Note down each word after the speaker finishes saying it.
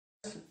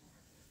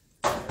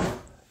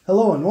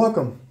Hello and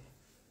welcome.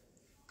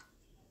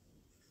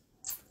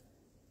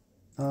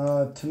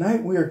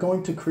 Tonight we are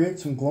going to create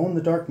some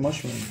glow-in-the-dark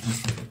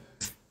mushrooms.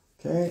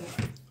 Okay,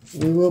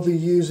 we will be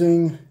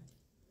using,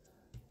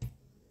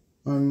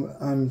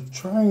 I'm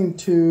trying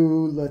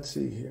to, let's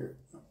see here,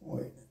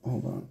 wait,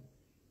 hold on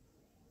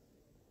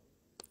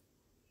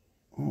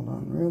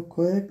real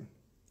quick.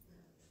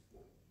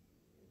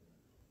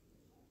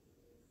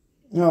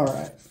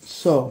 Alright,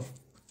 so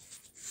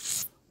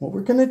what we're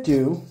going to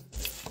do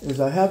is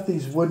I have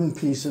these wooden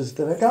pieces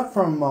that I got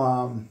from,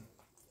 I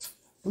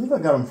believe I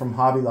got them from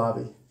Hobby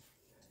Lobby.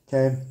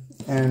 Okay,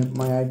 and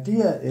my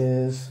idea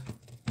is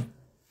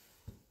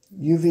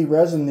UV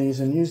resin these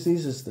and use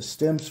these as the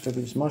stems for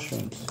these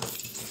mushrooms.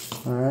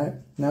 Alright,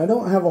 now I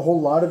don't have a whole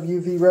lot of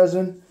UV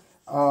resin,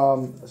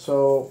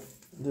 so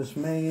this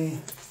I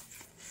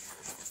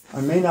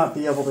may not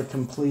be able to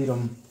complete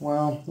them.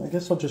 Well, I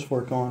guess I'll just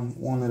work on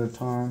one at a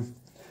time.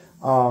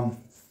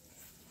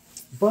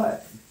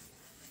 But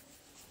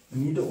I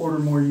need to order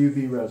more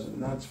UV resin,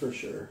 that's for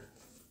sure.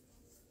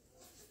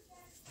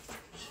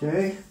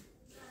 Okay,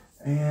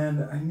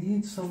 and I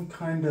need some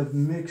kind of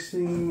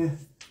mixing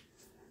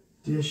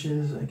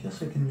dishes. I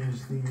guess I can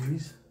use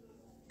these.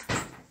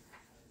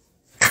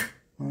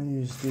 I'll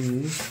use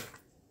these.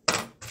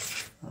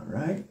 All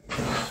right,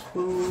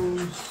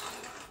 spoons.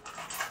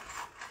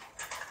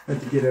 I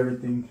have to get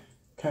everything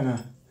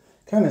kind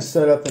of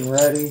set up and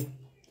ready.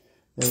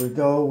 There we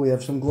go. We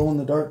have some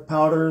glow-in-the-dark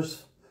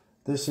powders.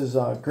 This is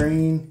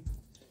green,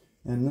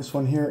 and this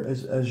one here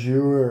is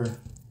azure.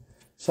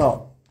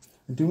 So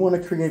I do want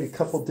to create a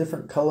couple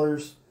different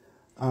colors,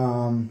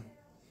 and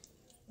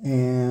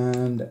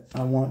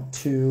I want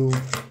to,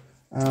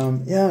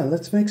 yeah,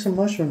 let's make some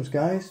mushrooms,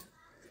 guys.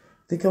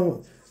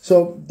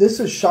 So this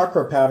is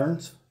chakra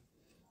patterns,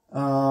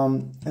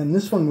 and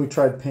this one we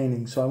tried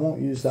painting, so I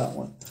won't use that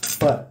one.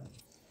 But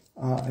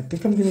I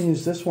think I'm going to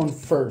use this one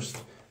first.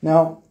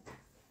 Now,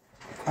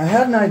 I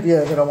had an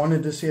idea that I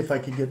wanted to see if I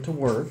could get to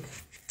work.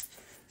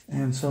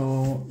 And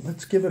so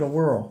let's give it a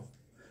whirl.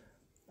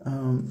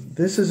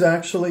 This is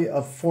actually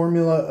a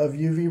formula of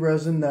UV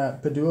resin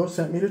that Puduo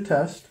sent me to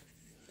test.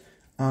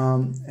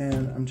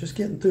 And I'm just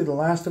getting through the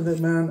last of it,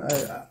 man.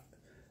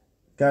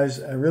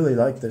 Guys, I really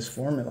like this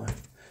formula.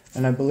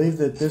 And I believe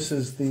that this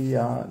is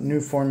the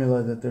new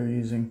formula that they're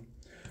using.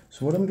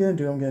 So what I'm going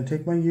to do, I'm going to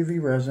take my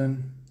UV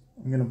resin.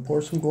 I'm going to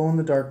pour some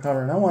glow-in-the-dark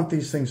powder. And I want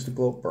these things to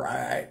glow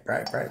bright,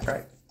 bright, bright,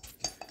 bright.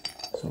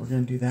 So we're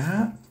going to do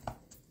that.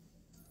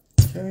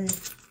 Okay,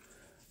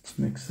 let's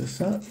mix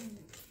this up.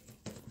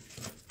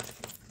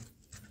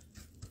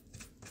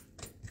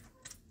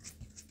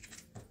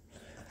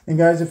 And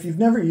guys, if you've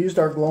never used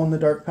our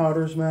glow-in-the-dark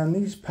powders, man,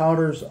 these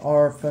powders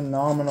are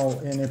phenomenal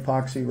in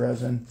epoxy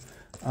resin.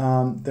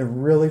 They're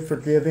really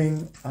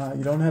forgiving.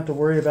 You don't have to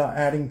worry about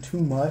adding too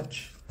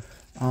much.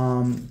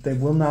 They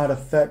will not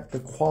affect the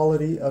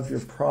quality of your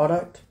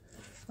product.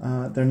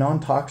 They're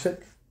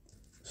non-toxic.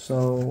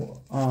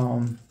 So,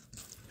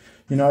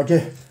 you know,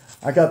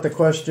 I got the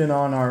question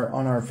on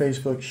our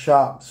Facebook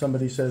shop.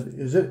 Somebody said,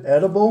 "Is it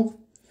edible?"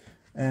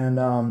 And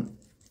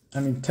I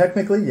mean,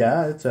 technically,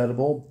 yeah, it's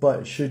edible.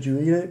 But should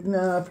you eat it?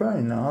 Nah,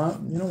 probably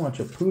not. You don't want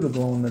your poo to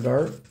glow in the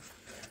dark.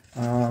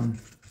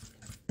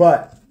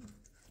 But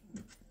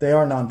they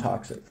are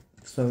non-toxic,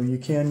 so you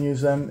can use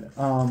them.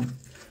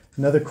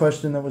 Another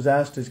question that was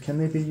asked is, can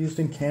they be used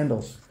in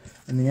candles?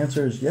 And the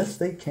answer is yes,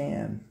 they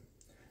can.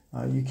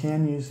 You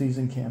can use these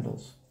in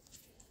candles.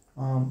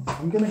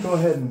 I'm going to go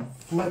ahead and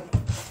flip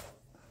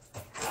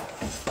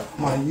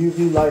my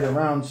UV light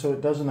around so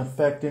it doesn't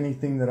affect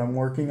anything that I'm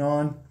working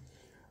on.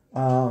 I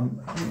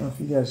don't know if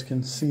you guys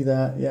can see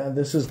that. Yeah,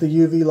 this is the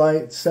UV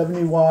light,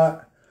 70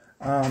 watt.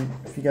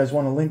 If you guys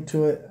want a link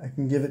to it, I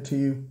can give it to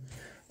you.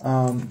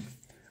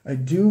 I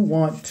do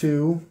want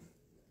to,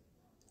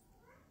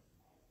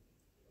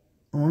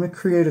 I want to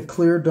create a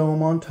clear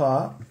dome on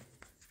top.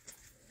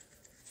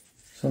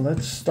 So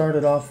let's start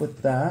it off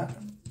with that.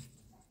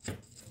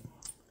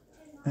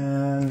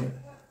 And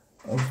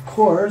of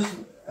course,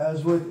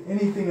 as with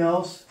anything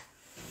else,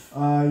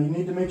 you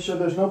need to make sure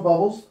there's no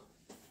bubbles.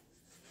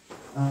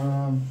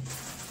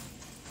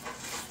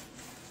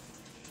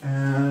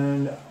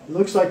 And it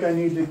looks like I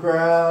need to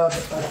grab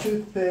a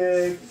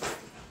toothpick.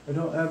 I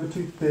don't have a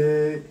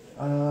toothpick.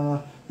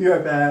 Be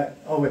right back.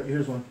 Oh wait,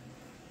 here's one.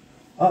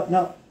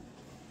 No,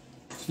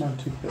 it's not a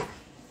toothpick.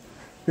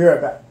 Be right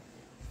back.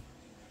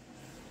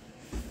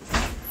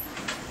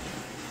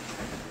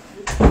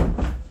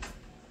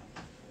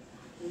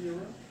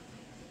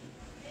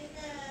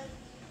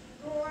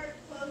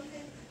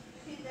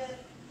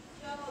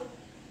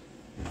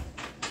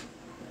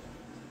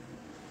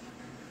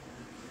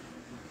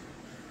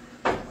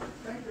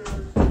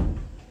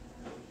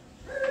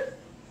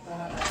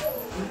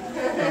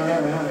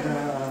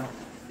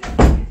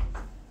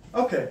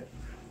 Okay,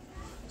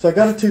 so I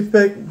got a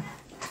toothpick. I'm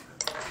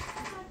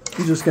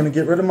just going to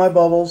get rid of my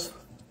bubbles.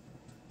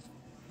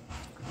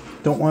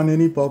 Don't want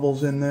any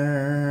bubbles in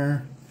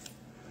there,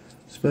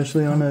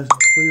 especially on a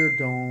clear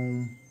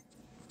dome.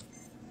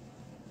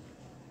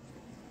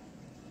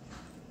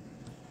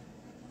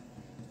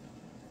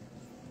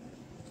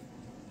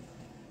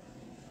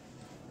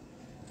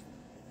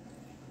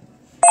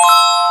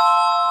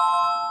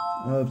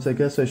 Oops, I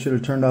guess I should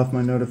have turned off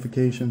my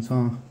notifications,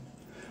 huh?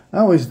 I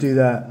always do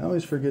that. I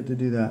always forget to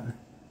do that.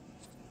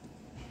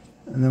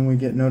 And then we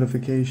get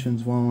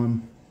notifications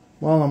while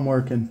I'm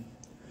working.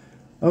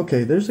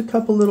 Okay, there's a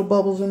couple little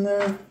bubbles in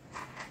there.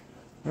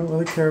 I don't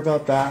really care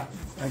about that,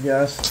 I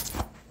guess.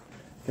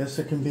 Guess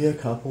there can be a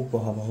couple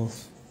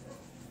bubbles.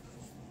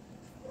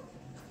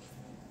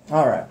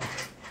 Alright,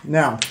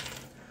 now,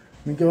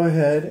 let me go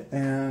ahead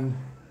and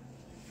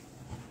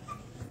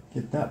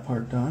get that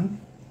part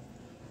done.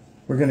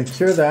 We're going to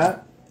cure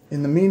that.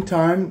 In the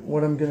meantime,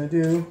 what I'm going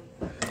to do,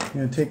 I'm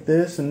going to take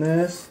this and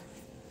this.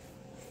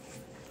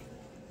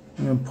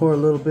 I'm going to pour a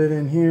little bit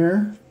in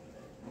here.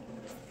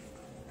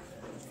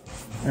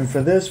 And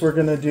for this, we're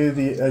going to do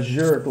the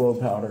Azure Glow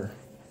Powder.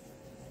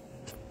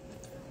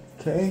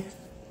 Okay.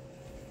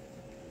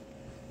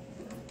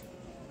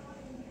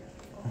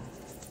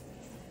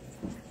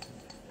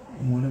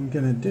 And what I'm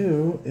going to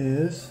do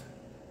is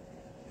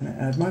I'm going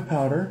to add my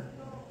powder.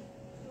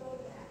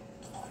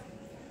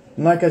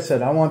 And like I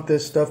said, I want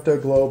this stuff to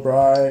glow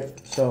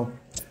bright. So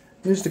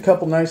used a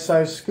couple nice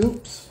sized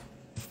scoops.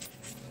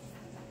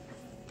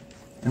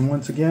 And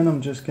once again,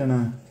 I'm just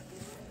gonna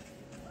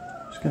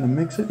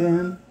mix it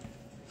in.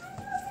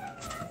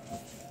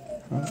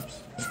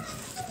 Oops.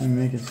 Let me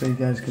make it so you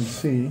guys can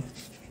see.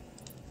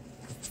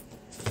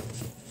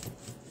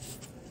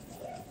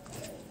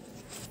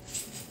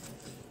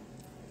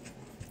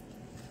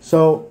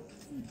 So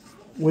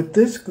with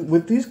these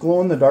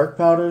glow in the dark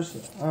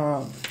powders,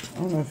 I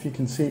don't know if you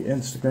can see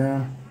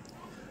Instagram,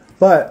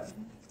 but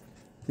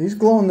these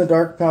glow in the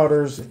dark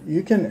powders,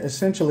 you can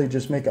essentially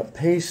just make a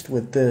paste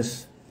with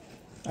this,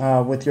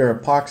 with your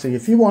epoxy.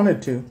 If you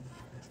wanted to,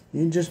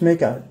 you can just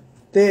make a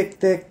thick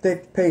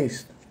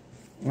paste.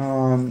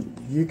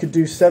 You could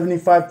do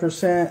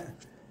 75%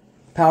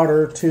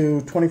 powder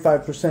to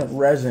 25%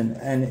 resin,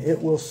 and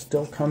it will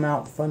still come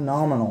out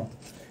phenomenal.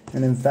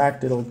 And in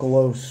fact, it'll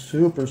glow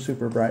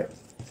super bright.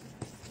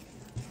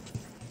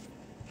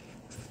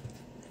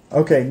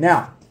 Okay,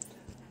 now,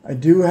 I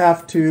do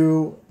have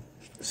to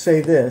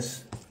say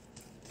this.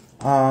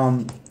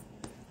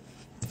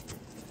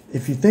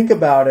 If you think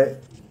about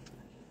it,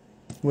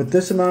 with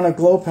this amount of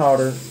glow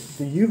powder,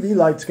 the UV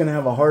light's going to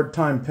have a hard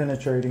time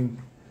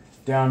penetrating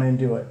down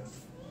into it.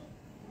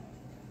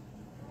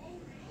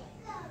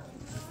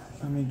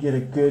 Let me get a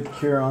good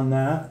cure on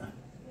that.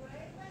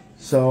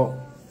 So,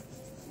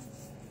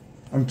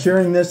 I'm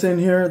curing this in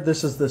here.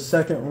 This is the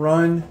second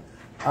run.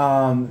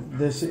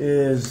 This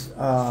is,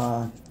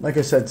 like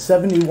I said,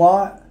 70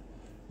 watt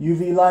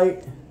UV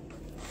light.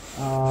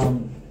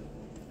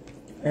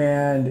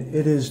 And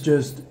it is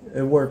just,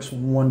 it works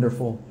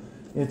wonderful.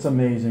 It's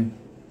amazing.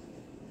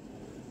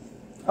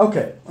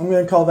 Okay, I'm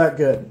going to call that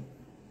good.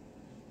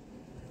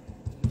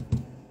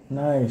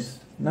 Nice.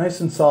 Nice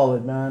and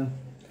solid, man.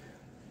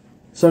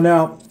 So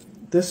now,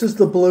 this is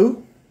the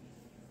blue.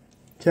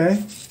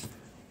 Okay.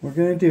 We're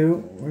going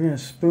to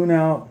spoon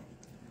out.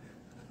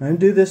 I'm going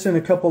to do this in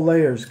a couple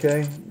layers,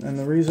 okay? And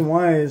the reason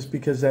why is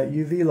because that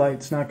UV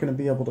light's not going to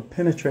be able to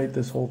penetrate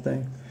this whole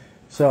thing.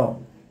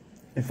 So,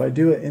 if I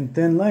do it in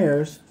thin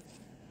layers,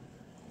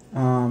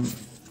 I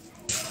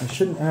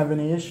shouldn't have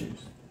any issues.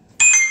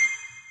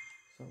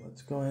 So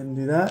let's go ahead and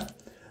do that.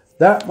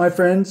 That, my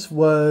friends,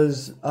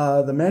 was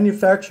the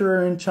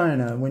manufacturer in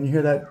China. When you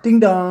hear that ding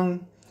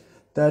dong,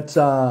 that's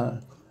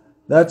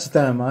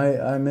them.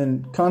 I'm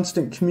in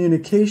constant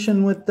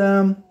communication with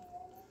them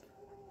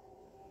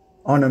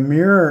on a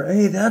mirror.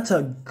 Hey, that's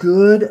a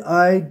good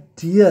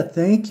idea.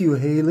 Thank you,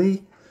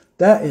 Haley.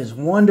 That is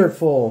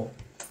wonderful.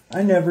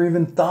 I never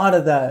even thought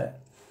of that.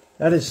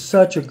 That is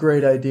such a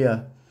great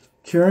idea.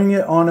 Curing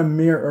it on a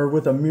mirror or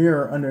with a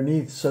mirror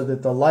underneath so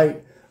that the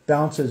light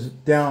bounces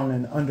down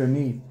and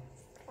underneath.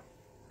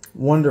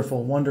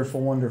 Wonderful,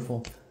 wonderful,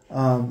 wonderful.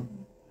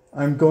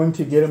 I'm going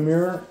to get a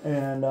mirror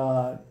and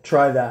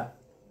try that.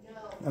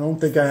 I don't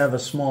think I have a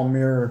small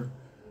mirror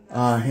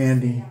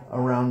handy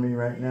around me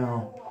right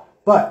now.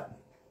 But,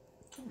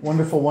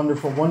 wonderful,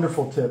 wonderful,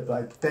 wonderful tip.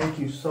 Like, thank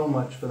you so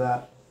much for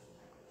that.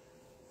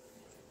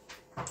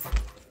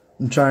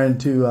 I'm trying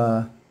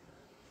to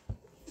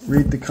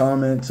read the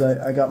comments.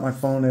 I got my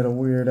phone at a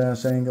weird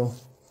ass angle.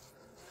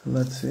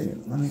 Let's see.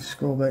 Let me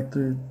scroll back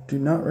through. Do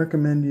not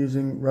recommend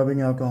using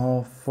rubbing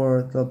alcohol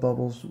for the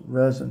bubbles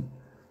resin.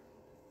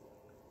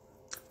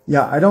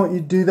 Yeah, I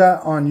don't do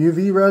that on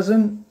UV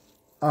resin.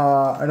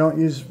 I don't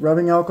use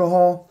rubbing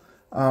alcohol.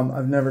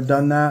 I've never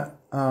done that.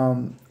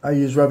 I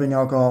use rubbing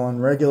alcohol on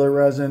regular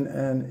resin,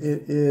 and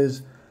it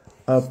is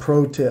a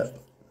pro tip.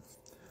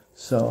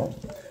 So,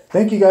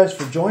 thank you guys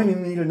for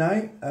joining me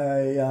tonight.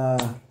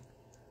 I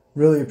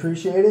really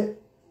appreciate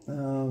it.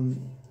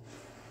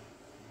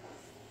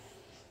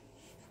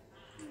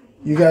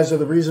 You guys are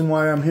the reason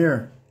why I'm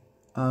here.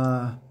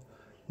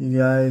 You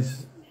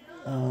guys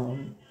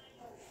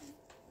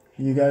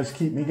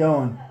keep me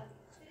going.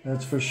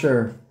 That's for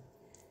sure.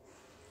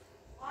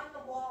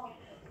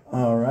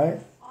 All right.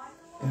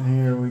 And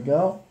here we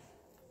go.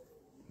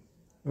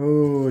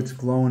 Oh, it's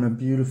glowing a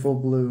beautiful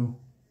blue.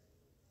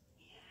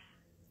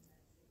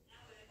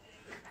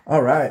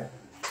 All right.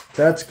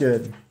 That's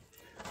good.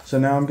 So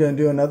now I'm going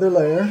to do another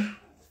layer.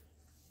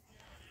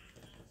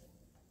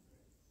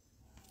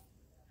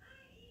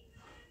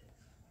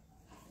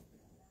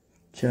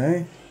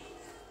 Okay.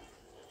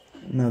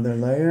 Another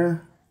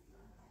layer.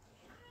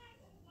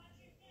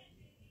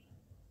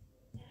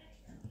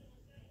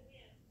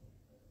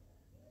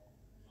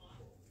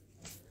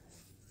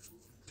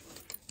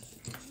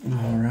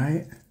 All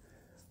right.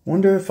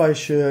 Wonder if I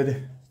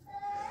should,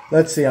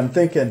 let's see, I'm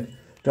thinking,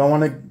 do I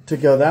want it to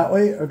go that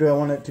way or do I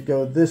want it to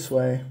go this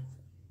way?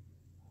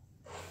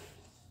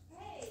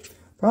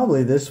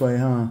 Probably this way,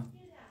 huh?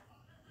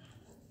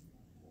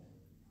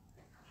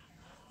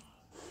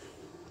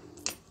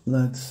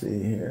 Let's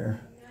see here.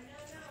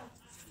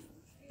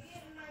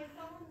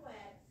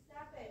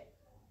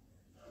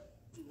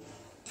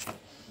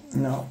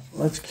 No,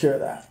 let's cure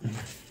that.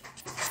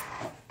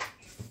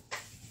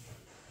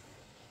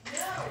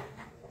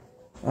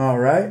 All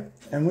right,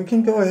 and we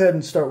can go ahead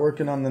and start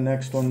working on the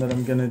next one that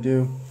I'm going to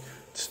do.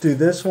 Let's do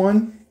this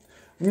one.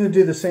 I'm going to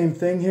do the same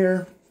thing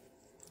here.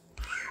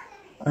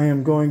 I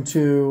am going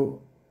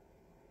to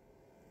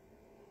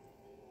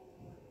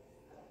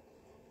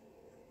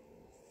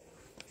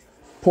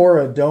pour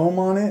a dome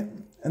on it.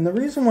 And the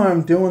reason why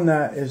I'm doing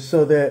that is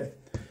so that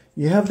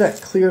you have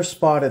that clear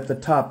spot at the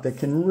top that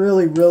can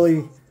really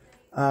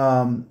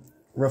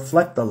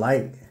reflect the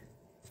light.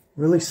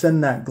 Really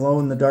send that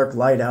glow-in-the-dark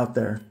light out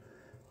there.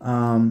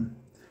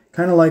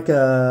 Kind of like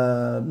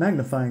a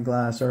magnifying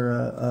glass or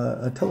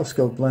a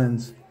telescope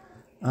lens.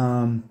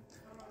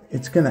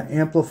 It's going to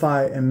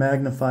amplify and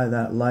magnify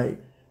that light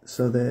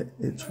so that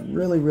it's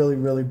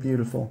really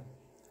beautiful.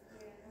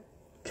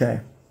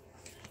 Okay.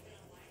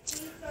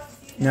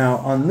 Now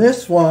on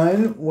this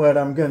one, what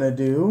I'm going to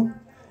do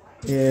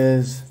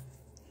is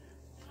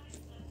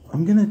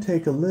I'm going to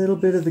take a little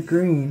bit of the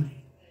green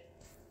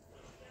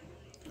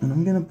and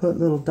I'm going to put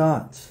little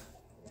dots.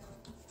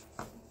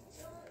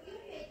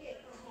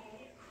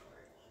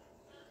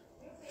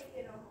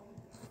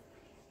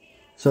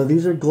 So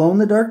these are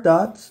glow-in-the-dark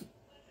dots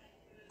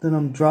that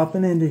I'm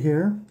dropping into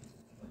here.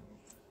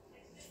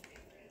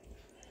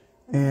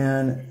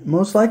 And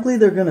most likely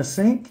they're going to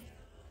sink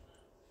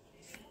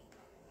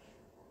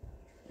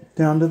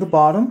down to the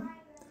bottom,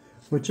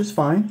 which is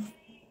fine.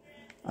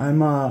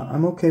 I'm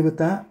okay with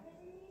that.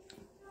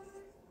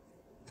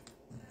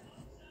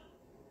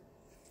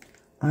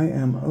 I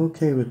am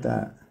okay with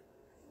that.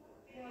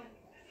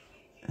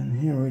 And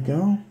here we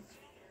go.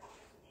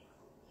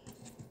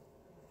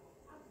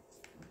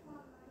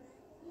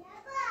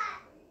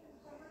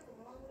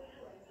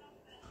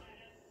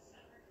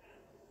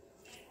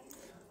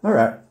 All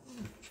right.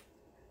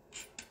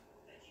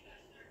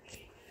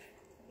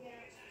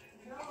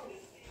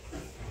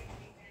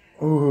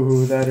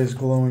 Ooh, that is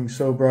glowing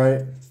so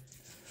bright.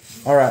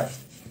 All right.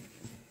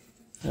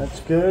 That's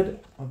good.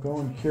 I'll go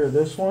and cure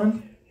this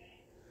one.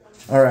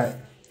 All right.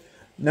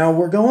 Now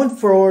we're going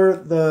for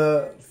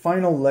the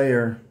final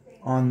layer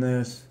on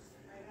this.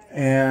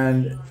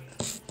 And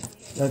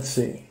let's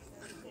see.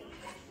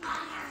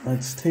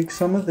 Let's take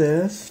some of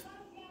this.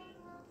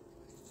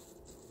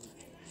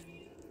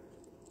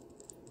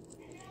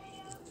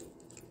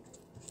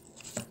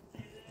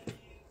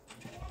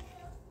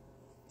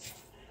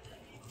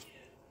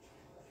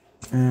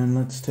 And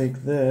let's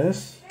take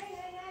this.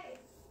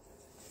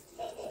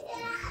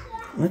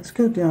 Let's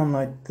go down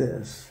like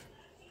this.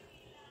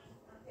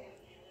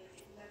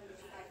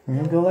 I'm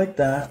going to go like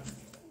that.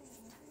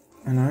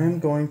 And I am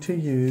going to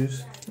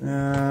use...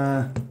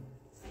 damn.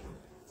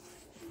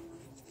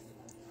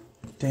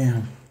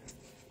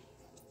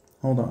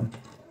 Hold on.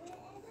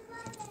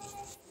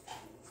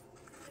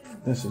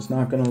 This is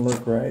not going to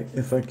look right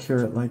if I cure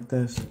it like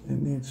this. It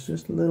needs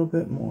just a little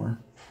bit more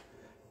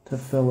to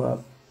fill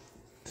up,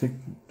 to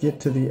get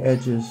to the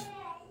edges.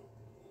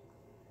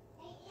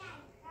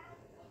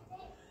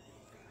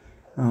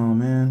 Oh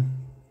man.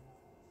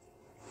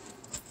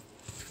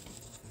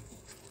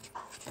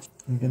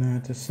 I'm gonna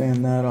have to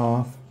sand that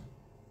off.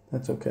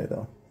 That's okay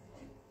though.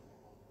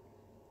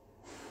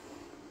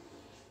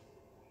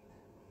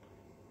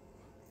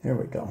 Here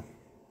we go.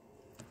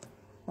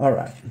 All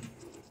right.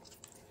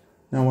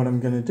 Now what I'm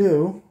gonna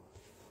do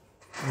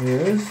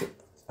is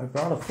I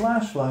brought a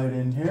flashlight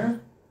in here.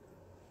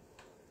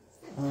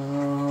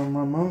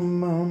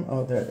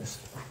 Oh, there it is.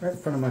 Right in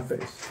front of my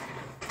face.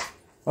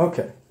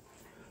 Okay.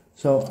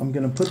 So I'm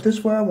going to put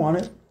this where I want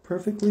it.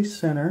 Perfectly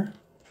center.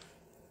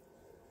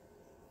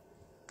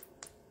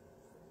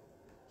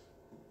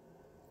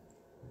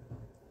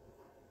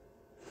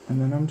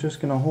 And then I'm just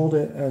going to hold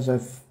it as I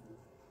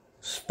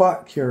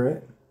spot cure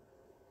it.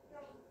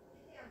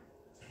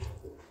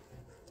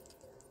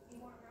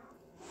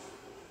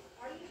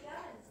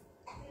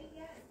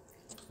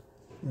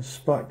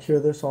 Spot cure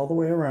this all the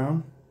way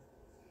around.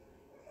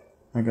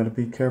 I got to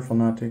be careful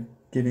not to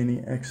get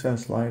any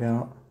excess light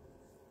out.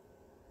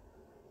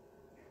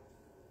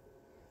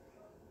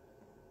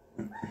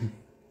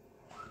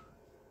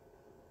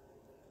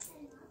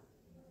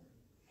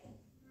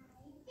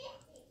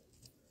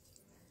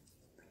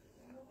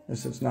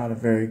 This is not a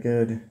very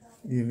good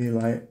UV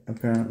light,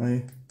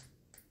 apparently.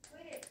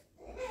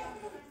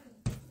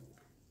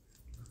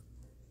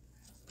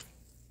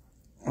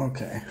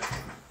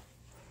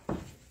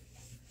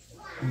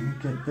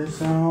 get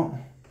this out.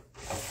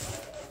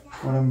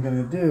 What I'm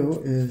going to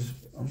do is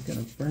I'm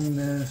going to bring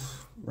this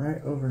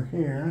right over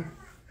here.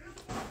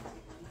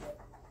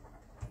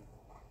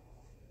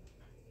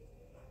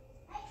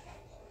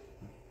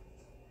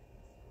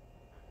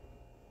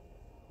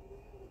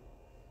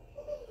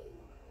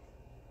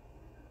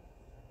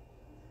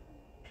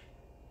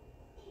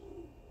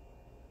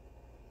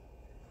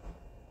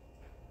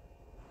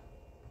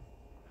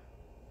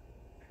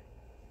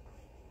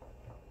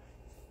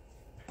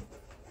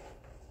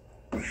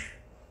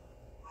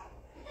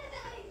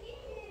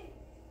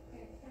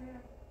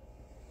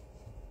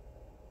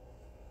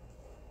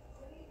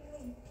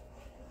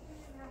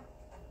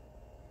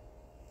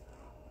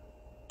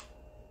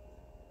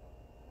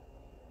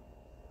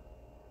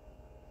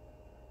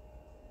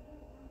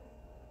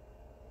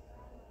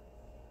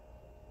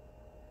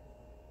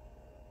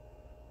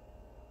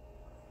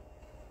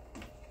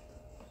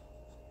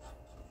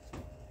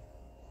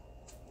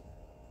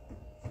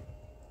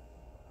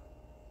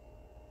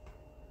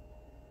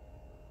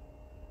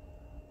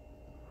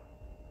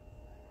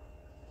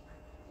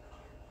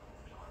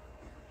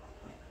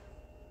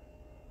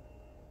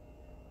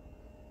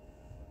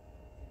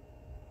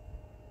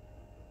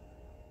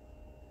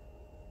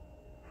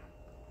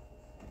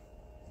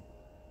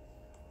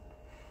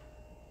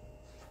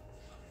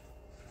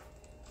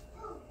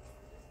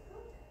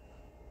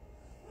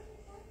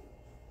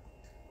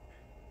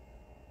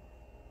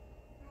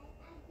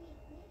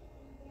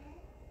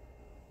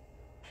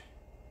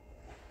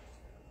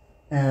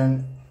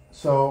 And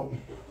so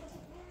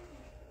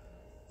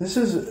this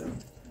is,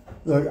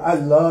 look, I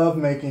love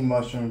making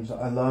mushrooms.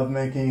 I love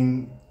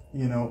making,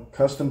 you know,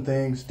 custom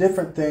things,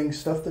 different things,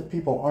 stuff that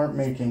people aren't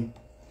making.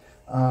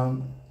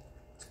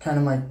 It's kind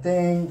of my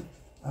thing.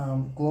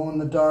 Glow in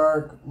the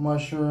dark,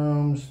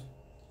 mushrooms,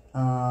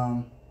 you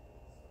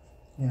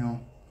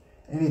know,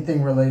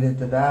 anything related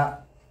to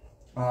that.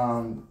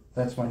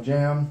 That's my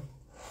jam.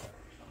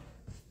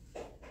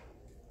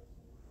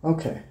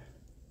 Okay.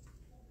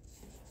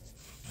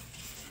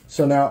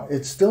 So now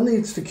it still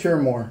needs to cure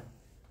more,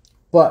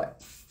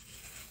 but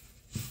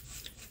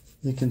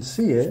you can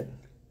see it.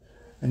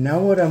 And now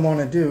what I want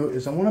to do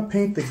is I want to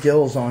paint the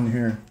gills on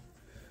here.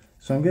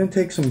 So I'm going to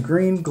take some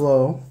green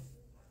glow.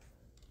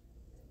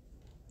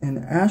 And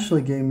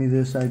Ashley gave me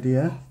this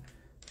idea.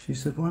 She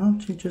said, why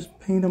don't you just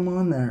paint them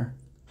on there?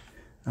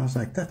 And I was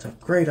like, that's a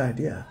great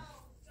idea.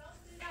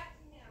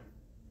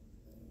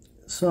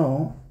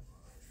 So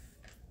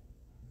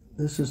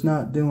this is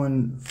not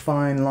doing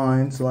fine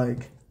lines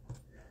like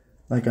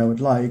I would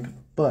like,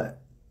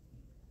 but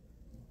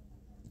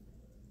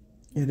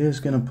it is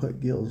going to put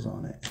gills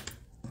on it.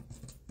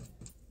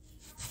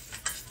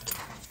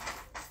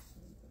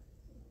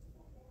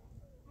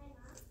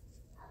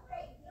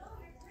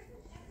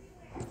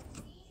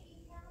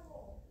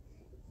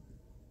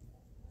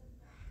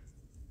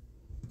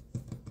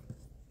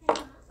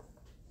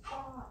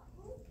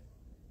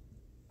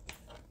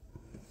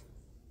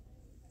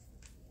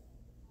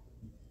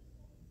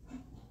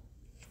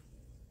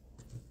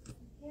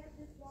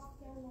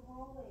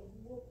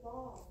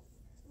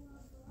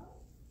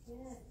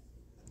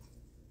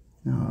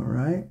 All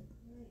right.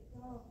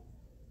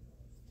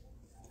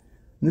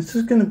 This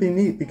is going to be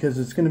neat because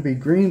it's going to be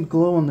green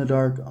glow in the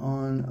dark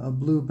on a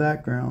blue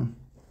background.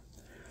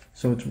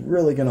 So it's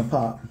really going to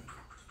pop.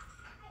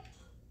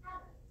 I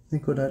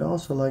think what I'd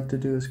also like to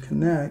do is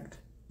connect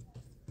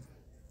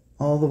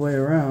all the way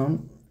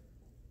around.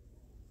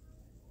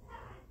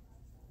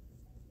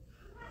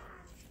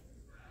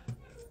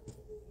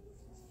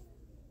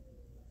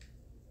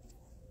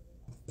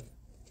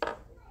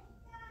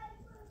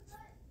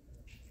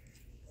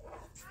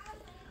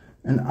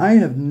 And I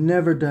have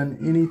never done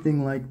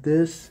anything like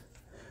this.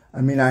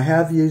 I mean, I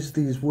have used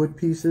these wood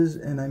pieces,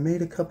 and I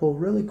made a couple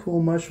really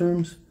cool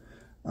mushrooms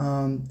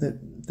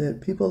that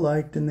people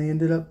liked, and they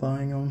ended up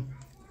buying them.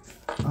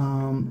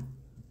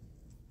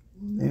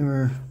 They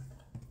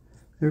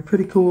were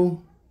pretty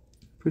cool,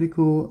 pretty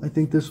cool. I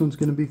think this one's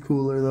going to be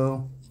cooler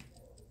though.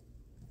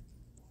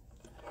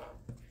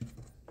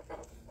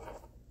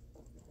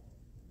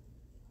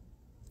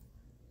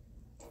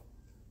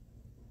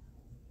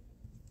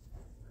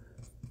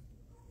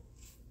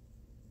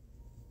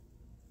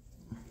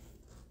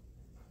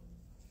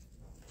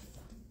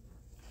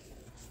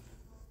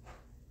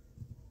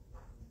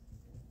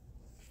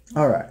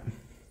 All right,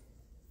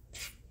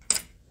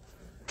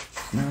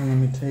 now let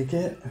me take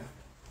it,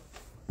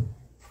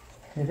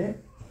 hit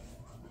it.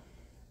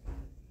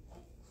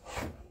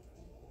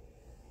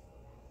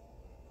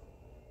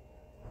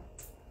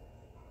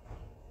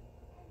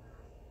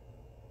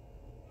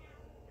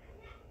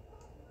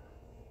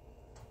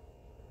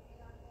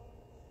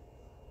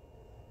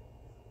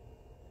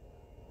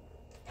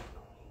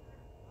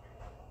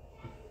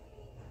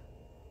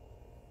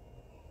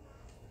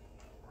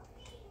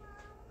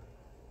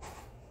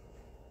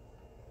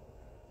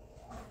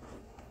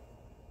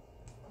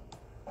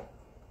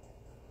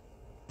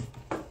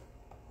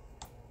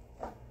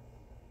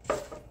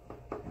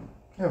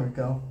 There we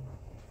go.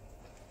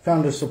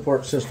 Found a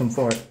support system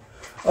for it.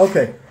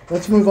 Okay,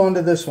 let's move on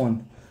to this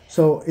one.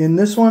 So in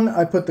this one,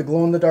 I put the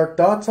glow-in-the-dark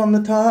dots on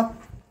the top.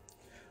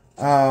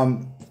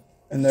 And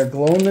they're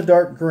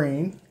glow-in-the-dark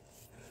green.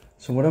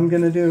 So what I'm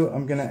going to do,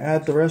 I'm going to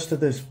add the rest of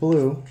this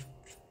blue.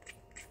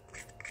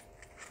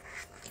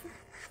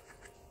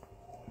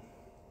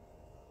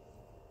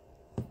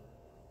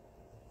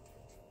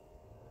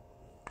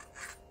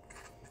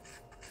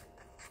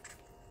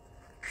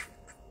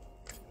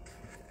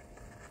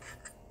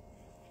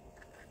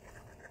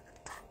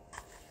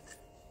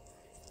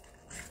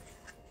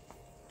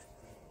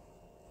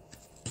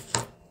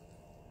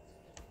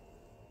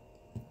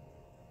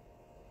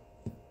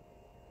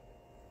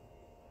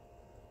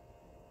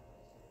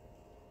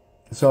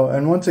 So,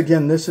 and once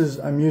again, this is,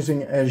 I'm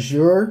using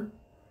Azure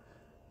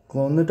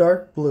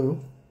glow-in-the-dark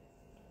blue.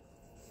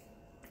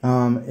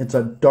 It's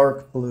a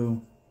dark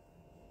blue,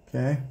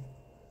 okay?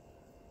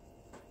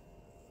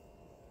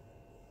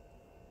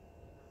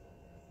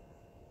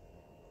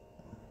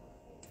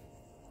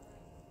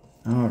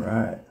 All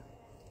right.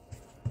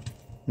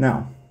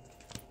 Now,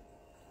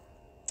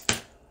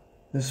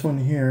 this one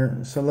here,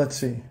 so let's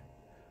see.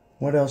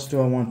 What else do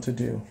I want to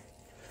do?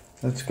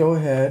 Let's go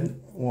ahead,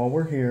 while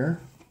we're here,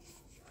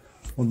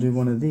 we'll do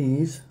one of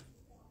these.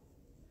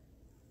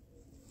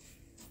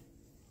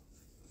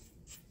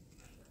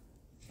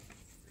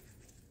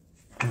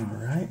 All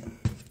right.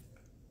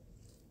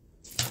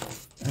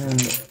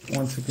 And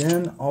once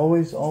again,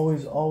 always,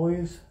 always,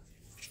 always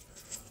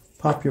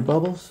pop your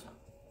bubbles.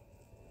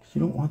 You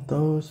don't want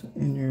those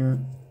in your...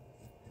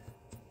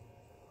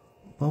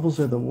 Bubbles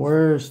are the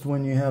worst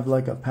when you have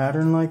like a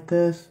pattern like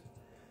this.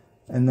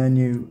 And then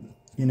you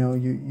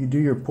do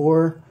your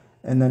pour.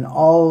 And then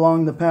all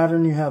along the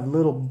pattern you have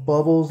little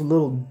bubbles,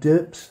 little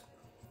dips,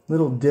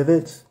 little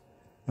divots.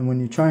 And when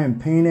you try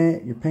and paint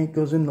it, your paint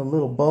goes in the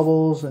little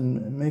bubbles and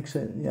it makes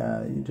it,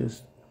 yeah,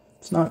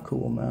 it's not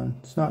cool, man.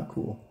 It's not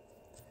cool.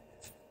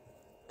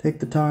 Take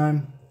the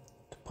time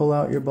to pull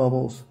out your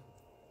bubbles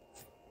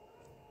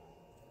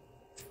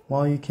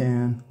while you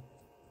can.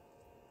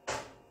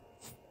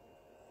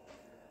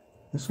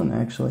 This one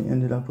actually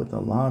ended up with a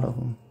lot of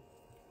them.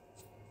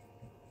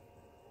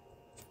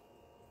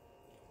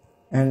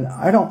 And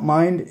I don't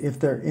mind if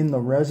they're in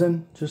the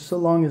resin, just so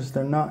long as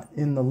they're not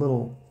in the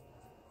little,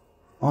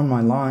 on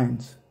my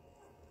lines,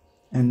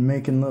 and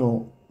making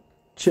little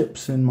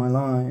chips in my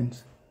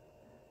lines.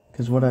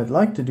 Because what I'd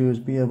like to do is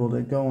be able to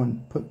go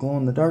and put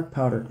glow-in-the-dark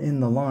powder in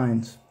the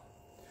lines.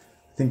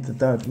 I think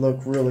that would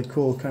look really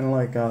cool, kind of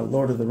like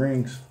Lord of the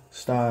Rings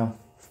style.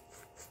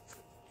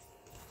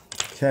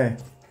 Okay.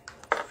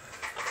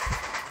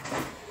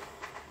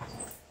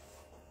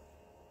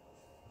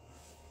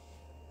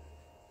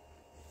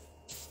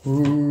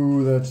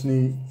 Ooh, that's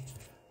neat.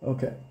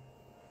 Okay.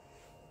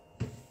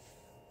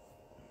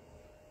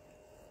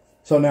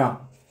 So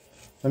now,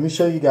 let me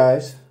show you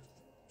guys.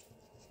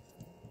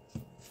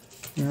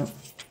 Yeah.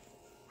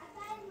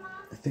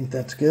 I think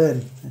that's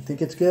good. I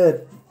think it's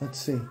good. Let's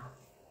see.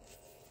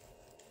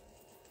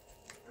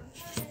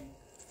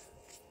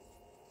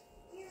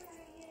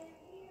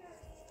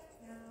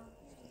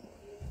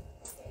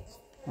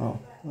 Oh,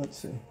 let's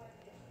see.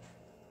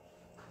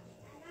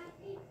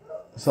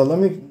 So let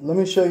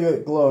me show you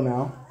it glow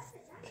now.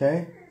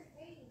 Okay.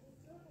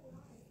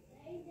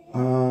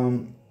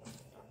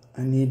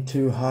 I need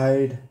to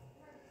hide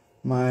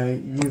my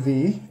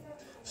UV.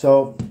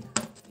 So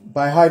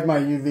by hide my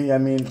UV, I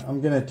mean I'm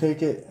gonna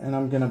take it and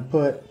I'm gonna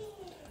put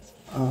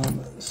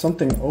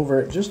something over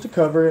it just to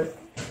cover it,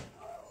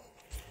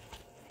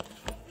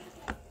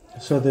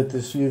 so that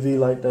this UV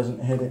light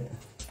doesn't hit it.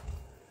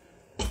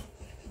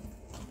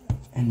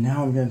 And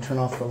now I'm gonna turn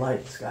off the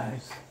lights,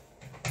 guys.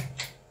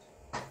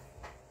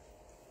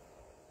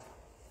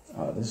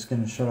 This is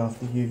going to shut off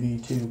the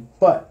UV too,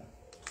 but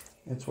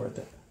it's worth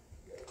it.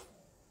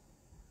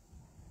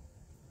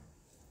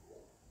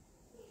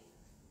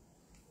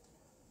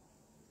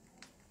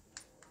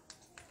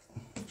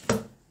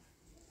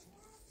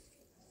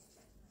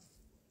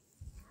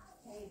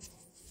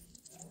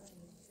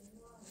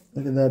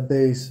 Look at that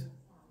base.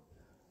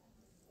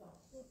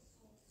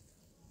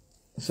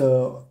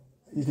 So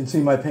you can see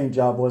my paint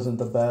job wasn't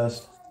the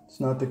best. It's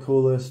not the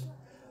coolest,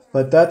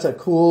 but that's a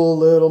cool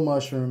little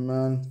mushroom,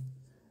 man.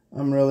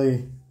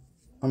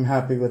 I'm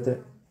happy with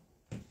it.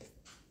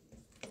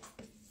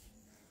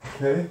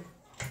 Okay.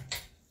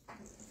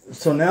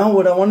 So now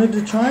what I wanted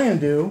to try and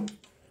do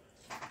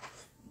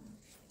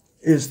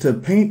is to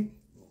paint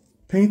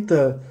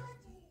the,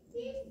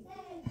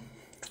 I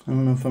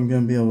don't know if I'm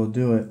going to be able to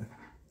do it.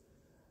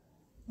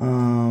 I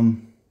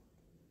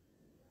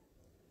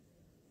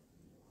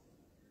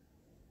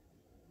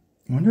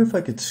wonder if I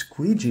could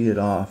squeegee it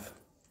off.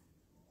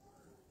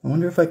 I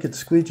wonder if I could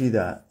squeegee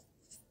that.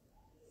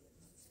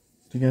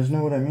 Do you guys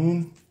know what I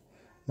mean?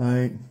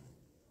 Like,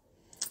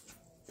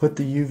 put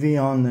the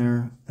UV on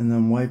there and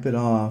then wipe it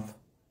off.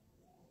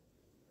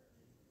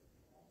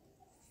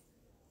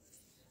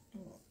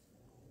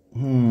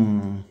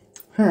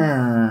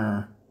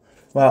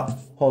 Well,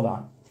 hold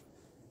on.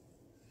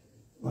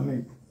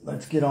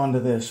 Let's get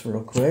onto this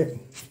real quick.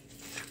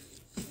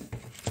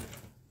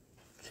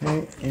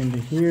 Okay, into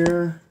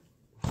here.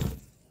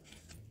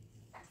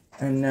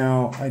 And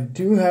now I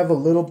do have a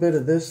little bit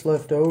of this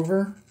left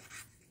over.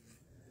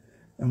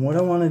 And what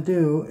I want to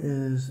do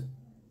is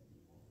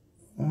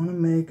I want to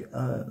make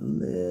a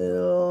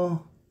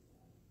little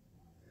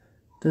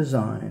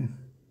design.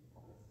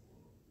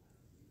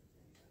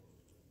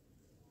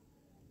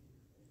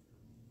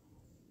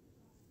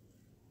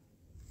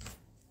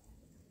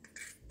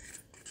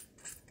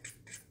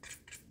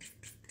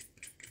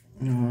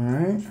 All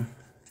right.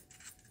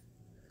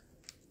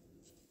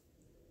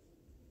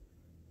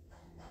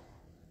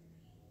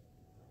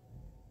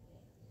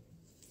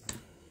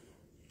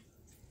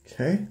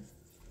 Okay.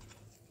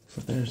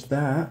 So there's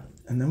that.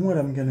 And then what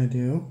I'm going to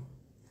do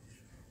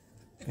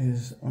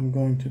is I'm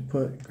going to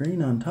put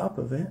green on top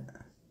of it.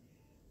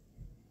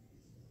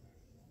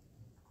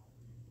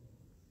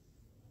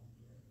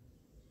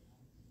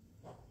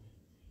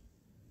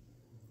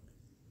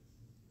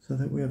 So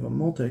that we have a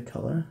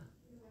multicolor.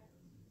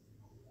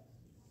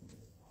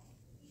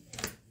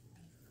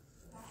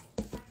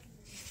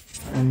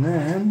 And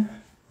then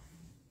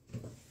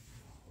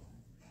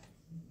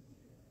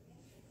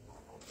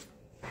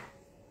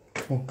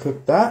we'll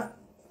cook that.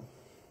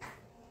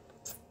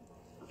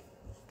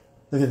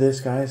 Look at this,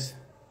 guys.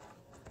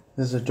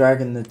 This is a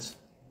dragon that's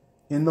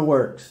in the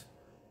works.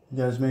 You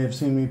guys may have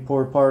seen me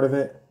pour part of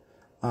it.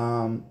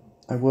 I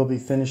will be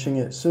finishing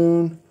it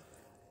soon.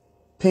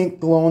 Pink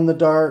glow in the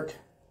dark.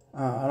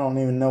 I don't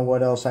even know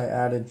what else I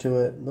added to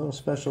it. A little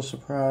special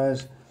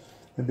surprise.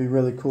 It'd be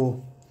really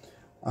cool.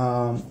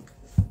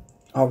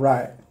 All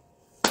right.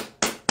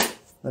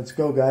 Let's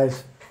go,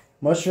 guys.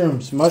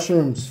 Mushrooms,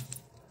 mushrooms.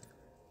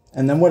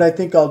 And then what I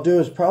think I'll do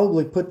is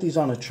probably put these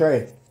on a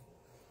tray.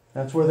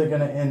 That's where they're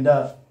going to end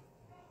up,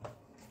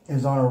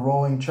 is on a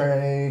rolling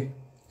tray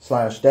 /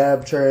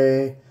 dab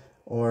tray,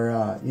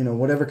 or you know,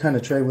 whatever kind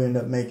of tray we end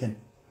up making.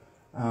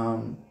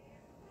 We're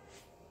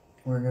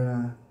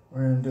gonna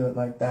do it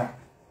like that.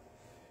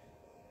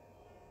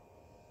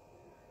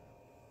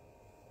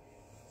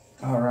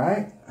 All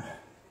right,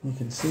 you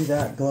can see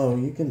that glow.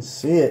 You can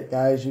see it,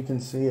 guys. You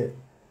can see it.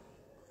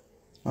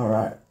 All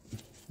right,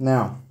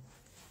 now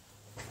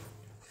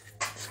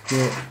let's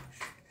get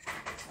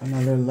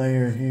another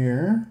layer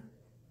here.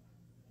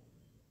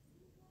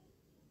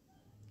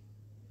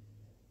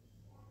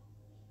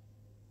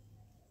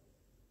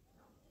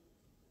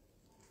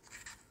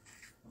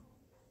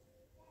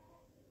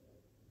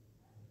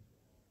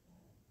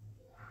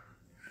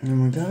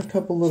 And we got a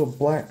couple little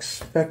black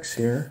specks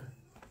here.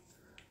 I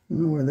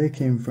don't know where they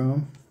came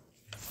from,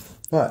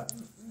 but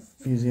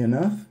easy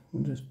enough.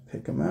 We'll just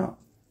pick them out.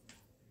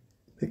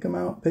 Pick them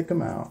out, pick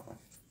them out.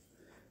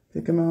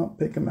 Pick them out,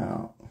 pick them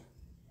out.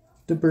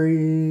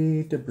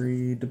 Debris,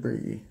 debris,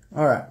 debris.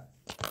 All right.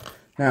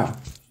 Now,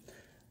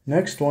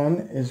 next one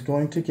is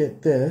going to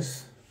get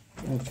this.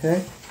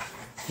 Okay.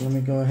 Let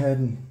me go ahead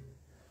and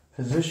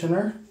position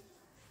her.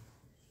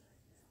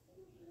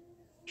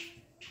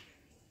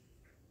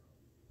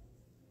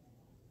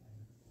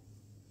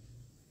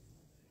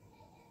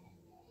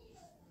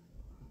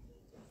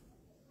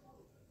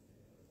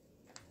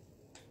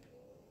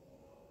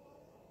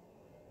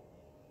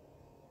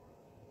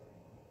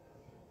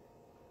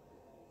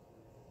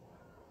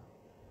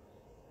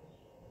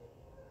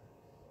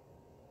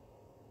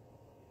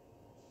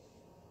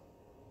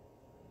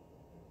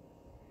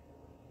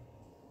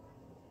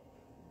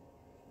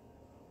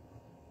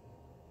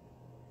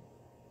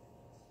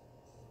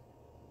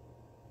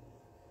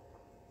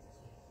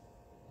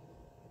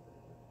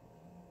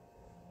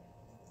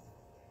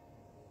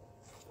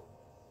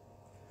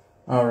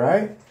 All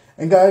right,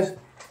 and guys,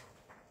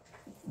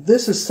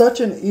 this is such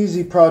an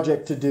easy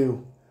project to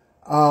do.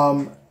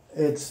 I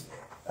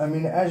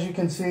mean, as you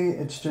can see,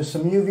 it's just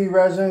some UV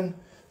resin,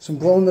 some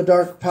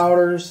glow-in-the-dark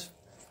powders,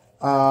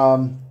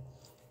 and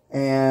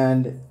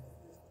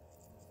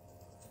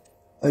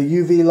a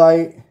UV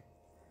light,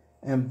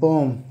 and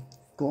boom,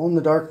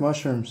 glow-in-the-dark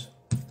mushrooms.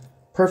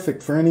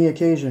 Perfect for any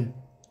occasion,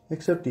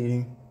 except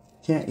eating.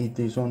 Can't eat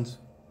these ones,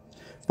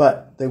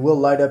 but they will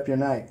light up your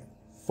night,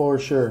 for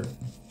sure.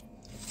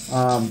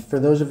 For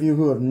those of you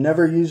who have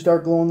never used our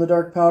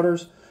glow-in-the-dark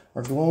powders,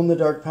 our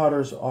glow-in-the-dark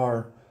powders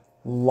are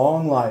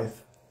long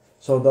life.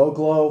 So they'll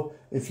glow.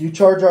 If you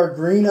charge our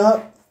green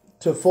up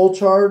to full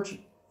charge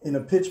in a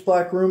pitch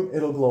black room,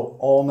 it'll glow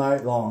all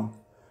night long.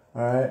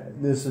 All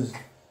right. These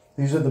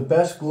are the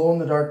best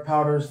glow-in-the-dark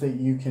powders that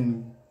you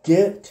can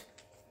get,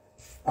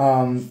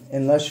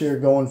 unless you're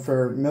going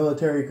for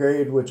military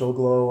grade, which will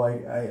glow.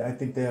 I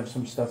think they have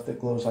some stuff that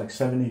glows like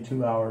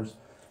 72 hours,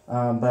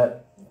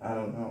 but I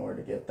don't know where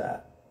to get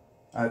that.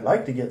 I'd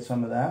like to get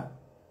some of that,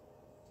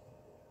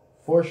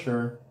 for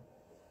sure.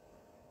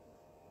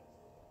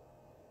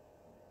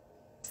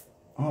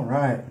 All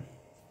right.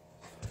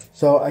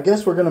 So I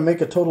guess we're going to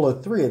make a total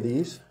of 3 of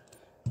these.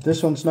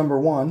 This one's number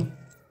 1.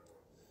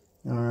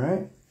 All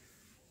right.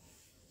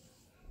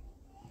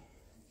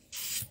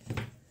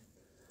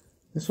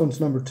 This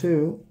one's number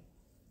 2.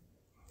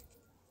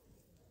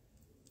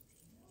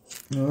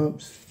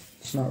 Oops,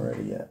 it's not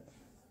ready yet.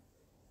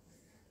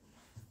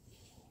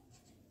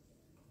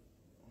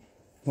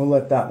 We'll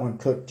let that one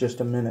cook just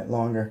a minute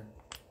longer.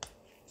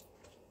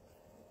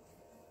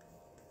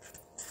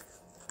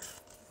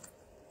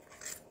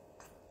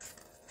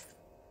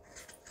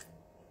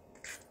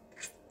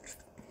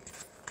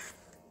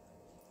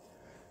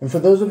 And for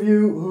those of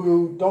you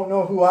who don't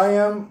know who I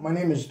am, my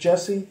name is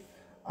Jesse.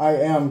 I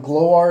am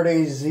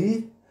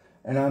GlowArtAz,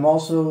 and I'm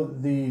also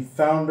the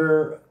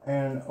founder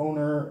and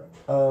owner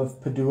of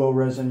Puduo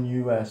Resin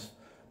US.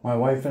 My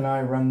wife and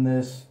I run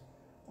this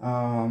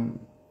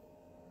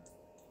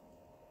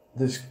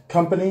this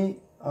company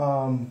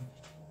from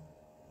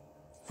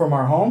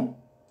our home.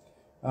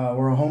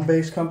 We're a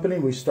home-based company.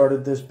 We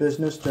started this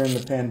business during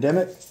the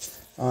pandemic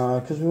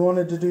because we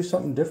wanted to do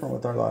something different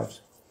with our lives.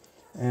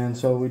 And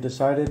so we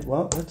decided,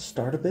 well, let's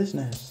start a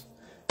business.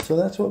 So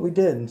that's what we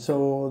did. And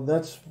so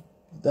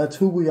that's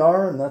who we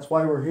are, and that's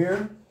why we're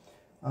here.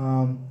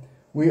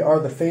 We are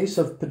the face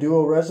of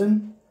Puduo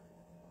Resin.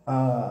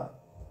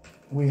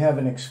 We have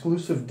an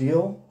exclusive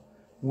deal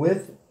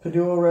with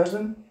Puduo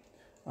Resin.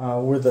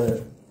 We're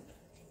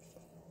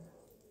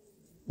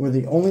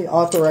the only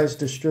authorized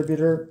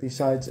distributor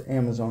besides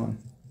Amazon.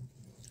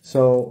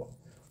 So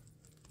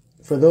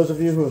for those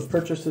of you who have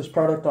purchased this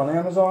product on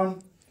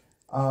Amazon,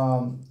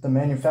 the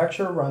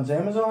manufacturer runs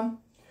Amazon.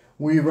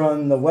 We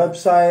run the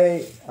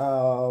website,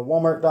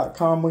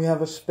 Walmart.com, we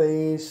have a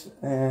space,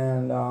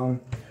 and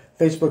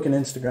Facebook and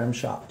Instagram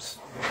shops.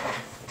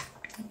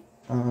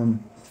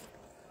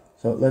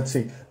 So let's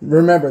see.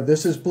 Remember,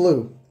 this is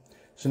blue.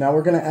 So now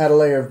we're going to add a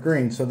layer of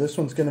green. So this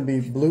one's going to be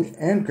blue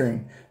and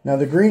green. Now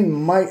the green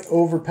might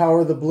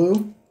overpower the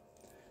blue.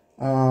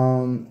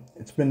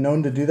 It's been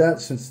known to do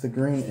that since the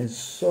green is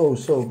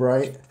so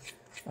bright.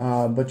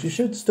 But you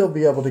should still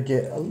be able to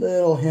get a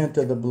little hint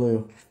of the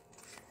blue.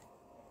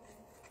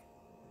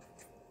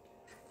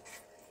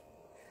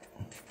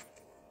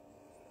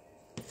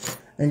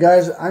 And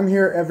guys, I'm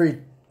here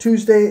every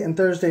Tuesday and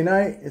Thursday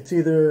night. It's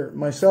either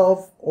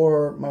myself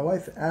or my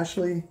wife,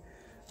 Ashley,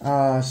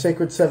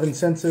 Sacred Seven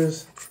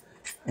Senses.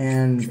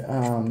 And,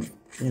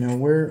 you know,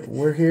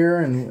 we're here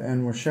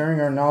and we're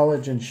sharing our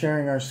knowledge and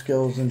sharing our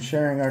skills and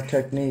sharing our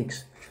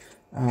techniques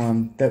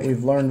that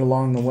we've learned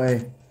along the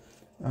way.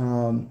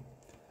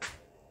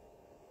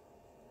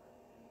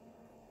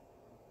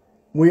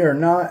 We are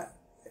not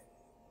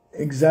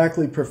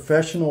exactly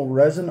professional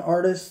resin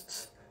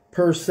artists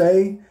per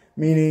se,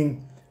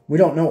 meaning we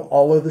don't know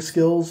all of the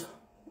skills.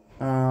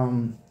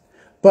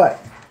 But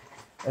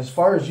as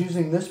far as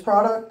using this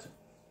product,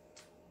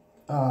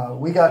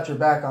 we got your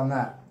back on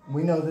that.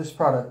 We know this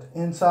product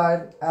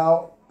inside,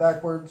 out,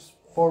 backwards,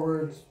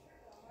 forwards.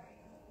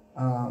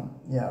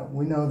 Yeah,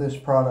 we know this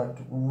product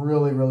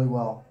really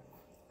well.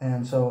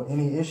 And so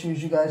any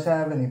issues you guys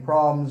have, any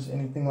problems,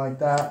 anything like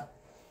that,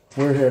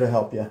 we're here to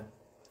help you.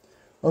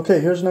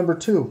 Okay, here's number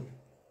 2.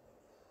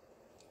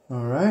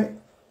 All right.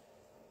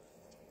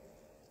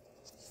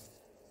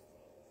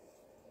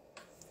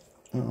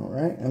 All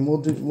right, and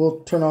we'll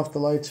turn off the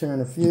lights here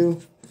in a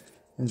few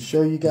and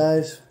show you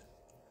guys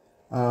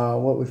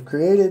what we've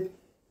created.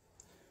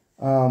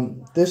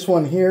 This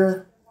one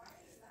here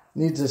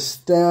needs a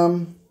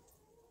stem.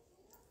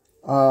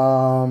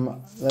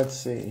 Let's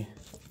see.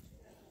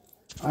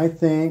 I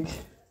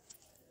think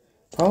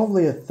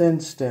probably a thin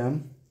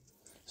stem.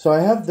 So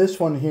I have this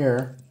one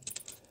here,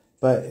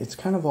 but it's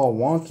kind of all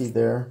wonky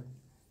there.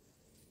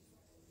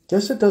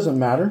 Guess it doesn't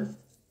matter.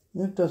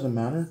 It doesn't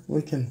matter.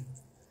 We can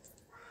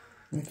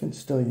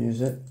still use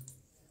it.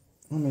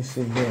 Let me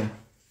see here.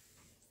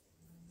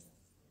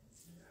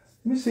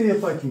 Let me see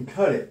if I can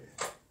cut it.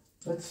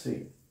 Let's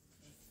see.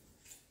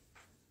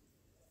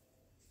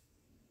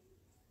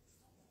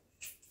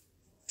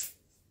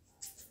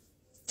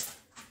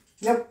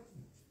 Yep,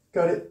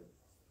 got it.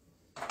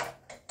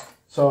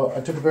 So I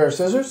took a pair of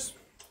scissors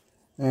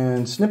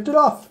and snipped it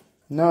off.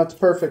 Now it's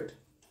perfect.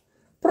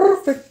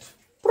 Perfect.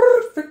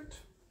 Perfect.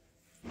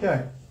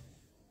 Okay.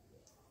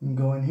 You can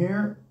go in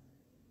here,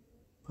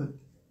 put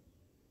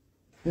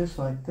this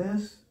like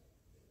this.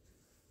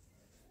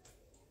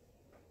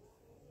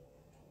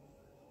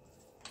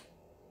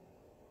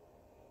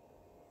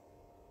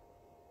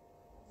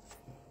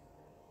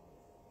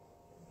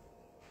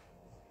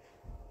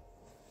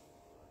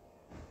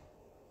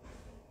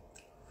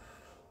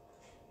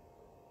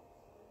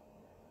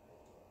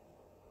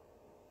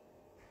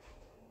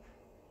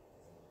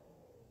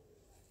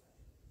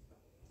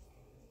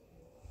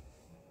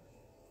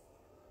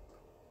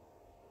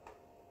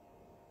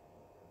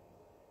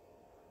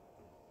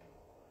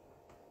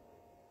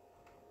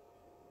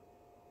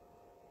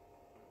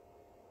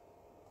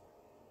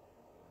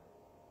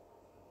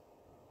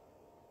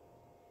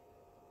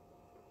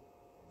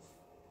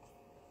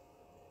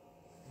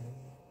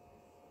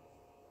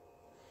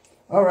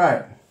 All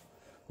right,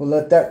 we'll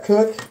let that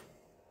cook.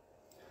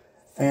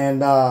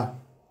 And I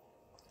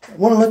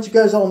want to let you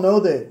guys all know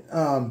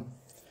that,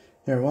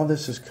 here, while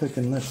this is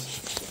cooking,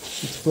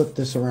 let's flip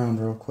this around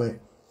real quick.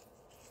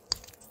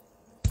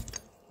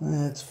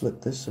 Let's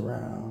flip this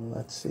around.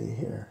 Let's see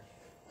here.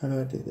 How do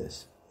I do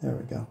this? There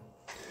we go.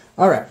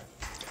 All right.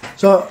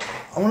 So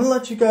I want to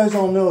let you guys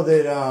all know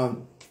that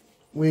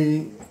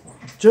we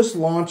just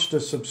launched a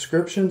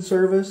subscription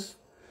service.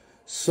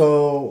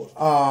 So,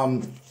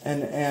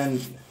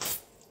 and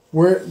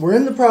we're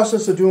in the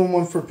process of doing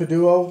one for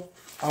Puduo.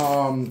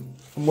 I'm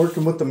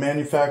working with the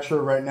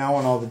manufacturer right now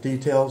on all the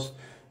details.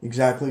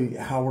 exactly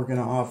how we're going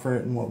to offer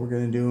it and what we're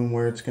going to do and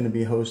where it's going to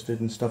be hosted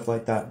and stuff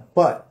like that.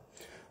 But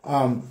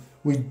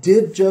we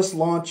did just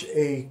launch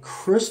a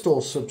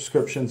crystal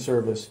subscription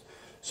service.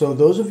 So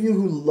those of you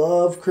who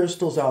love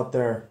crystals out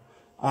there,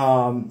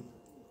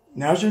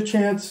 now's your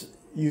chance.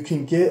 You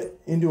can get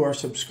into our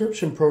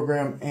subscription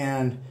program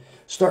and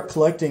start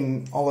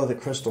collecting all of the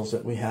crystals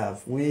that we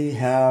have. We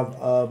have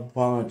a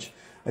bunch.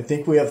 I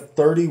think we have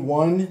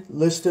 31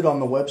 listed on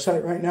the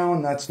website right now,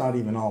 and that's not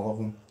even all of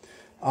them.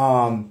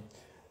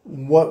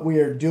 What we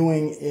are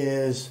doing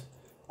is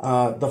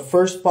the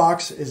first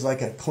box is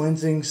like a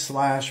cleansing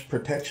 /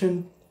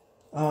 protection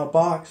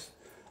box.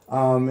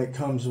 It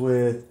comes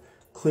with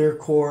clear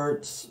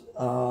quartz,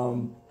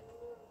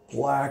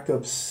 black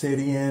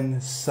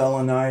obsidian,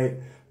 selenite,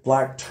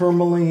 black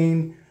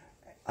tourmaline,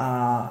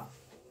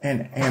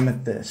 and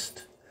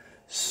amethyst.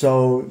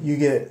 So you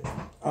get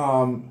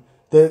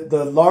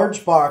the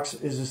large box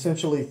is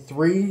essentially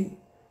 3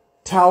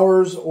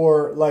 towers,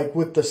 or like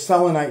with the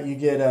selenite you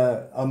get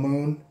a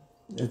moon.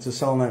 It's a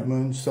selenite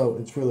moon, so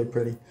it's really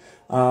pretty.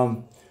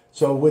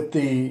 So with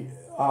the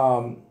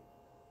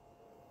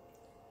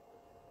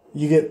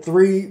you get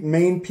 3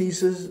 main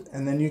pieces,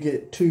 and then you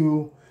get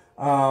 2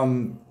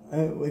 kind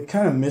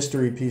of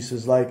mystery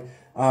pieces. Like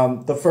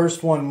the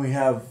first one, we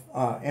have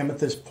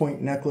amethyst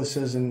point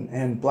necklaces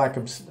and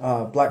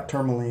black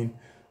tourmaline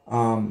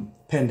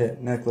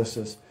pendant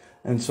necklaces,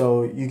 and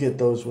so you get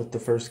those with the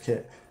first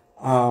kit.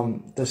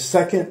 The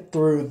second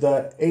through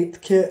the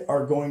 8th kit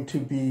are going to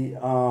be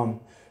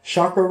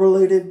chakra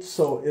related,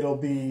 so it'll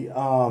be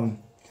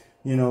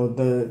you know,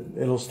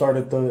 it'll start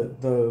at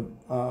the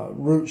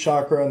root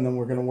chakra, and then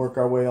we're going to work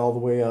our way all the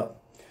way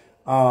up.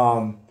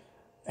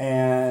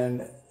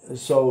 And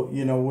so,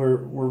 you know, we're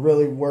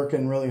really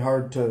working really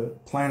hard to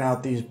plan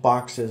out these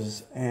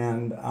boxes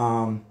and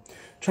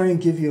try and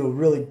give you a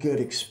really good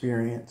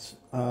experience.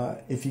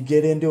 If you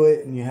get into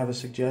it and you have a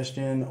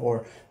suggestion,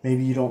 or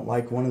maybe you don't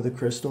like one of the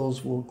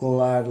crystals, we'll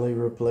gladly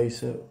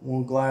replace it.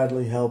 We'll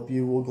gladly help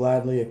you. We'll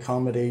gladly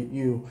accommodate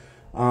you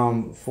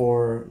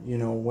for, you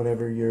know,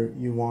 whatever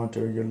you want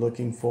or you're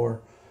looking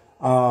for.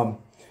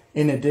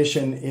 In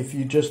addition, if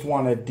you just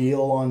want a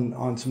deal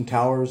on some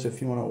towers,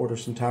 if you want to order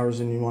some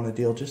towers and you want a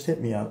deal, just hit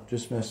me up.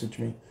 Just message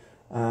me.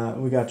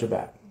 We got your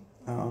back.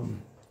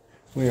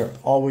 We are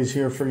always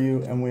here for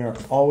you, and we are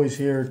always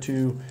here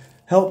to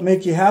help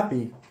make you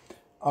happy.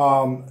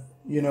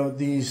 You know,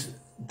 these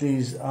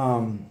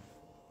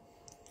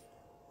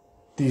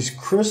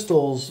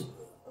crystals,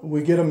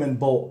 we get them in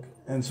bulk,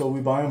 and so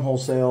we buy them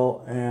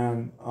wholesale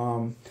and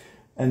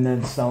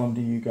then sell them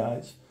to you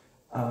guys.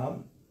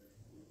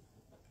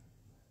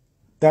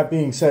 That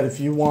being said, if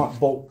you want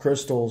bulk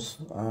crystals,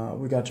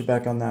 we got your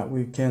back on that.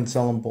 We can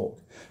sell them bulk.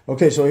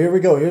 Okay, so here we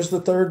go. Here's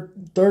the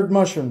third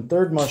mushroom.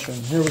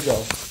 Here we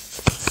go.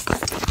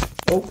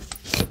 Oh,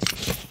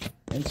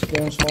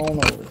 Instagram's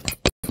falling over.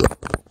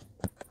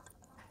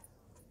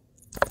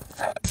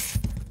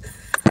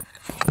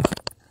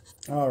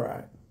 All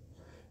right.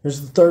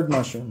 Here's the third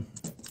mushroom.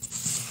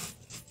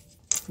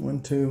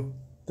 1, 2,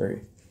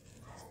 3.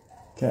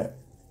 Okay.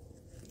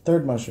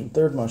 Third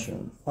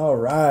mushroom. All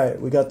right.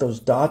 We got those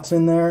dots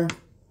in there.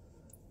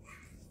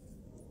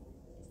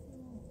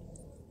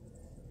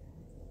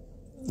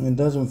 It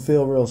doesn't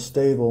feel real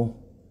stable.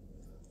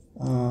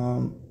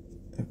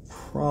 It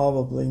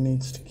probably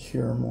needs to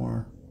cure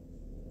more.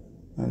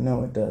 I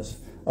know it does.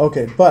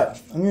 Okay,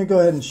 but I'm going to go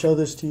ahead and show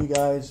this to you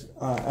guys.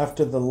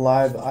 After the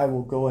live, I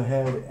will go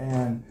ahead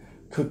and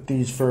cook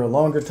these for a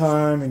longer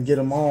time and get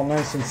them all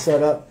nice and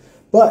set up.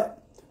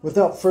 But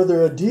without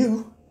further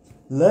ado,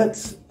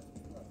 let's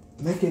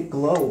make it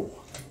glow.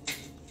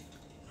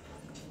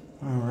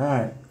 All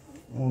right,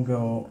 we'll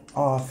go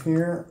off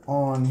here,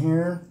 on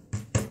here.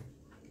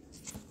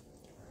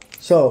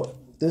 So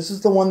this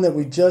is the one that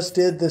we just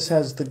did. This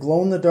has the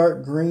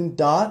glow-in-the-dark green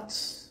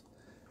dots.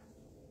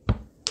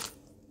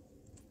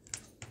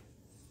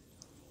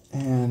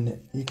 And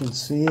you can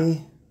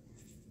see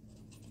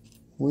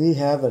we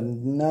have a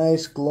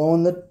nice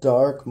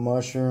glow-in-the-dark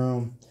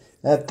mushroom.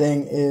 That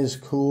thing is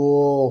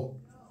cool.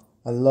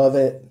 I love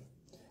it.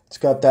 It's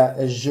got that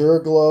azure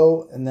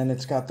glow, and then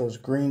it's got those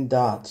green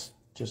dots.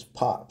 Just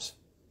pops.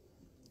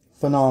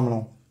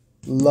 Phenomenal.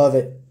 Love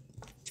it.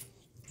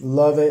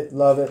 Love it,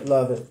 love it,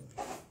 love it.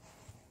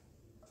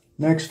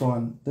 Next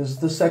one. This is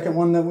the second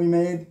one that we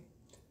made.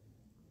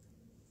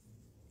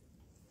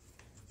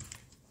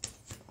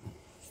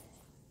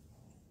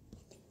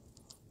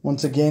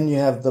 Once again, you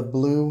have the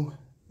blue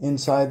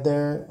inside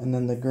there, and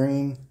then the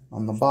green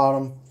on the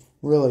bottom.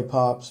 Really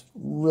pops.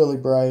 Really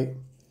bright.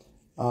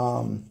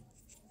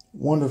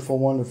 Wonderful,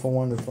 wonderful,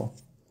 wonderful.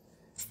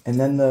 And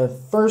then the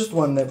first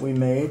one that we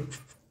made,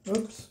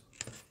 oops.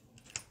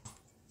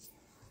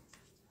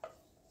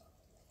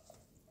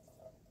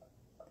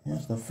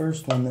 Here's the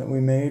first one that we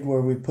made, where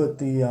we put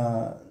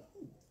the,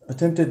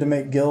 attempted to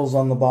make gills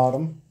on the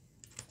bottom.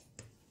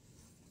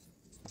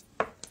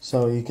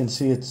 So you can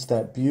see it's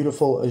that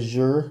beautiful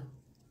azure.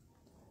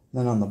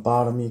 Then on the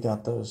bottom you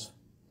got those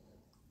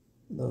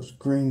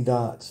green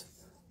dots.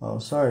 Oh,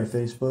 sorry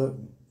Facebook.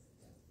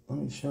 let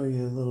me show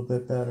you a little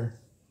bit better.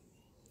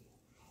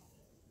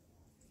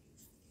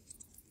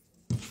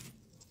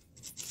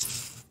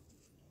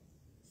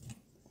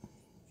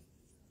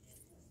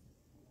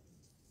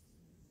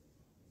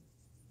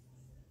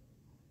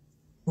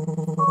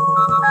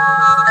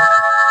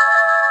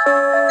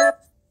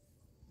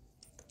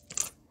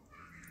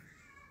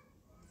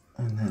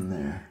 And then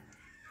there.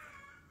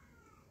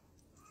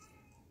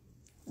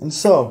 And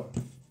so,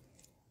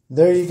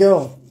 there you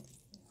go.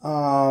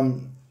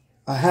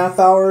 A half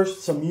hour,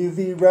 some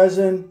UV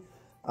resin,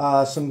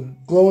 some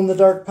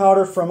glow-in-the-dark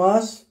powder from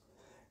us,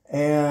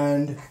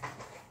 and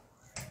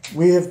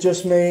we have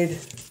just made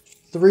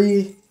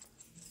 3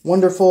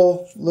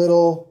 wonderful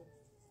little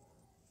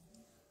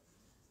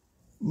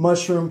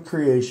mushroom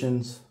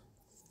creations.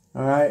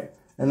 All right,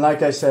 and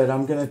like I said,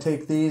 I'm gonna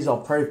take these.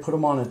 I'll probably put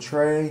them on a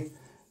tray,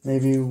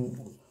 maybe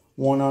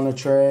one on a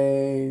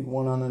tray,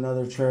 one on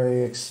another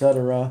tray,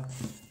 etc.,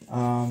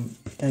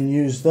 and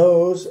use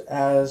those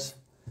as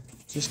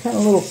just kind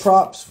of little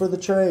props for the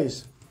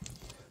trays.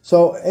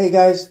 So, hey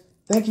guys,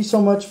 thank you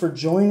so much for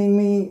joining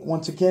me.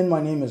 Once again,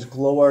 my name is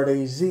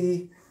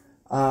GlowArtAz.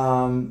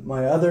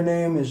 My other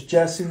name is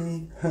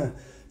Jesse.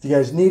 If you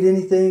guys need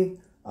anything,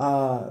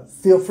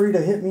 feel free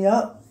to hit me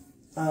up.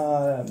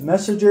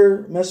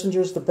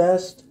 Messenger's the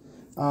best,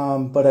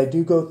 but I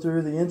do go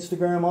through the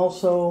Instagram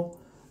also.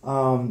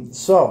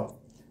 So,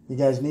 if you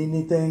guys need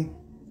anything,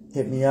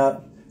 hit me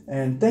up.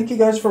 And thank you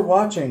guys for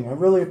watching. I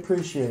really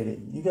appreciate it.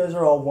 You guys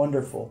are all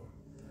wonderful.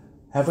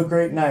 Have a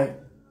great night.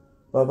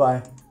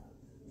 Bye-bye.